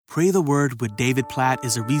Pray the Word with David Platt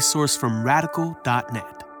is a resource from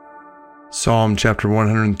radical.net. Psalm chapter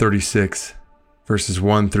 136, verses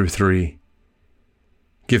 1 through 3.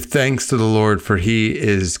 Give thanks to the Lord, for he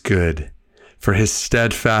is good, for his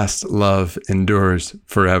steadfast love endures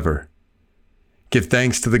forever. Give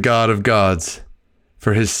thanks to the God of gods,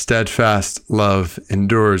 for his steadfast love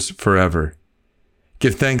endures forever.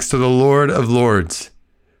 Give thanks to the Lord of lords,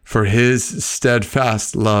 for his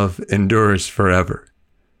steadfast love endures forever.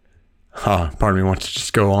 Part of me wants to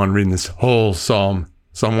just go on reading this whole Psalm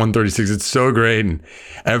 136. It's so great. And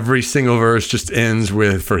every single verse just ends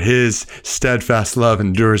with, for his steadfast love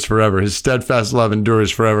endures forever. His steadfast love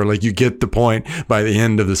endures forever. Like, you get the point by the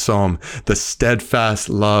end of the Psalm. The steadfast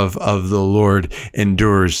love of the Lord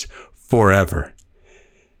endures forever.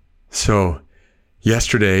 So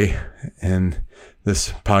yesterday in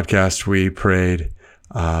this podcast, we prayed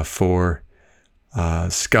for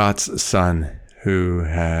Scott's son who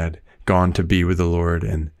had gone to be with the Lord.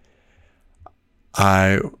 And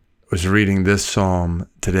I was reading this psalm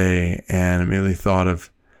today and immediately thought of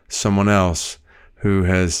someone else who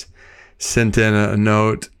has sent in a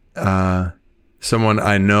note, someone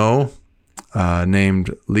I know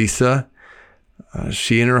named Lisa.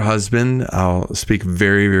 She and her husband, I'll speak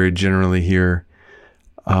very, very generally here.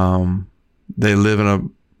 They live in a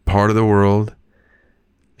part of the world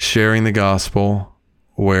sharing the gospel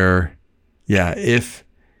where,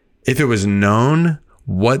 if it was known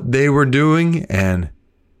what they were doing and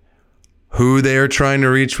who they are trying to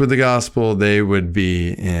reach with the gospel, they would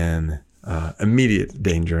be in immediate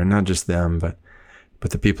danger. And not just them, but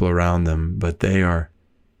the people around them. But they are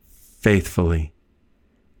faithfully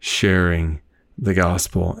sharing the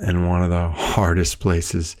gospel in one of the hardest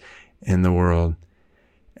places in the world.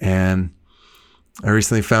 And I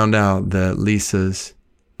recently found out that Lisa's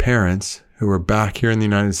parents, who were back here in the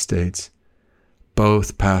United States,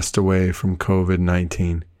 both passed away from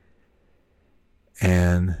COVID-19.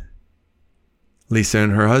 And Lisa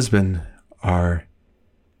and her husband are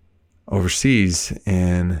overseas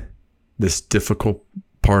in this difficult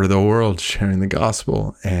part of the world sharing the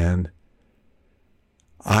gospel. And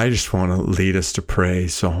I just want to lead us to pray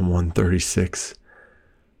Psalm 136,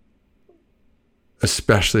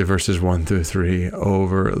 especially verses 1 through 3,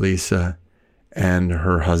 over Lisa and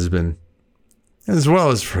her husband, as well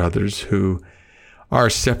as for others who are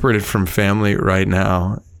separated from family right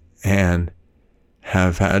now and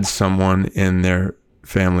have had someone in their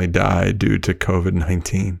family die due to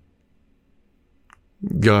COVID-19.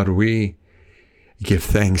 God, we give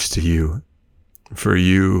thanks to you, for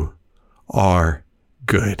you are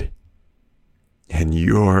good, and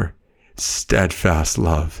your steadfast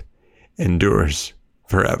love endures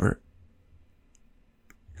forever.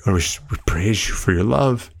 God, we praise you for your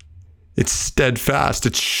love. It's steadfast,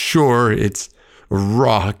 it's sure, it's a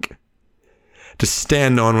rock to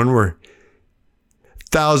stand on when we're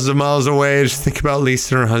thousands of miles away. Just think about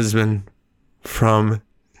Lisa and her husband from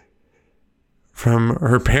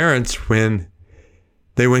her parents when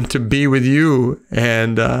they went to be with you.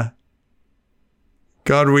 And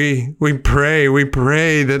God, we pray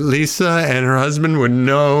that Lisa and her husband would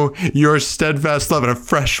know your steadfast love in a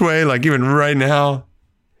fresh way, like even right now.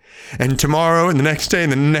 And tomorrow and the next day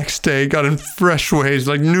and the next day, God, in fresh ways,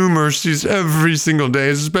 like new mercies every single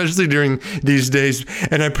day, especially during these days.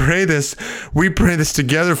 And we pray this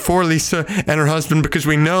together for Lisa and her husband, because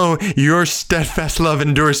we know your steadfast love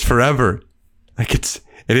endures forever. Like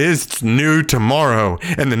it's new tomorrow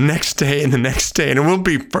and the next day and the next day, and it will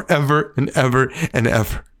be forever and ever and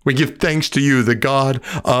ever. We give thanks to you, the God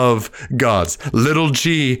of gods, little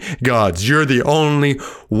g gods. You're the only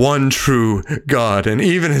one true God. And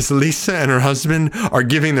even as Lisa and her husband are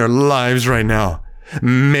giving their lives right now,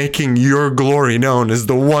 making your glory known as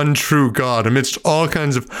the one true God amidst all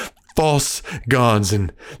kinds of false gods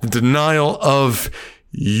and the denial of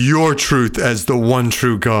your truth as the one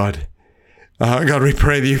true God. God, we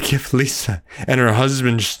pray that you give Lisa and her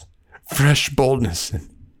husband just fresh boldness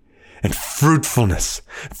and fruitfulness,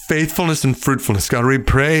 faithfulness and fruitfulness. God, we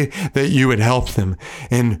pray that you would help them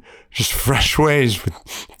in just fresh ways with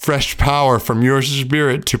fresh power from your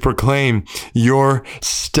Spirit to proclaim your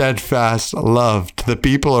steadfast love to the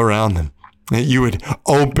people around them. That you would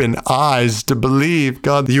open eyes to believe,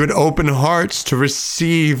 God, that you would open hearts to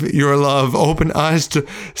receive your love, open eyes to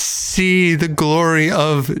see the glory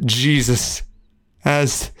of Jesus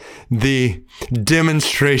as the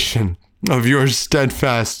demonstration of your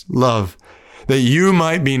steadfast love, that you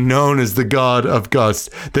might be known as the God of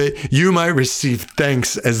gods, that you might receive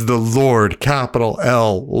thanks as the Lord, capital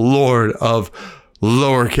L, Lord of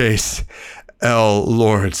lowercase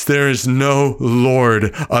lords. There is no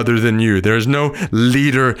Lord other than you. There is no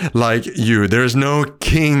leader like you. There is no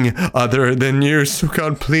king other than you. So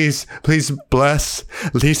God, please bless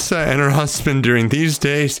Lisa and her husband during these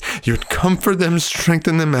days. You would comfort them,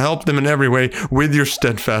 strengthen them, help them in every way with your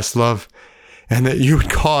steadfast love. And that you would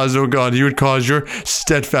cause, oh God, you would cause your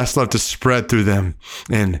steadfast love to spread through them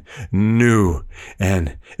in new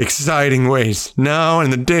and exciting ways now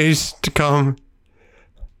and in the days to come.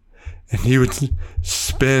 And you would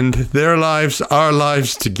spend their lives, our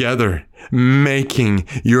lives together, making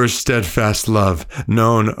your steadfast love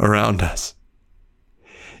known around us.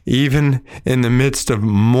 Even in the midst of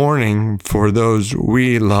mourning for those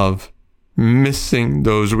we love, missing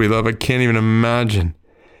those we love, I can't even imagine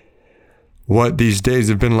what these days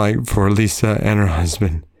have been like for Lisa and her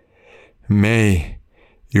husband. May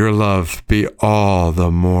your love be all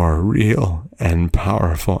the more real and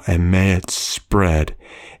powerful, and may it spread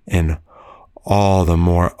in all the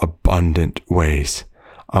more abundant ways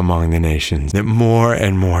among the nations, that more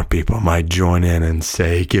and more people might join in and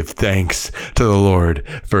say, give thanks to the Lord,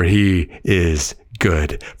 for he is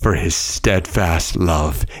good, for his steadfast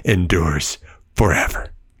love endures forever.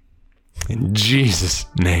 In Jesus'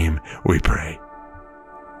 name we pray.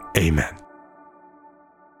 Amen.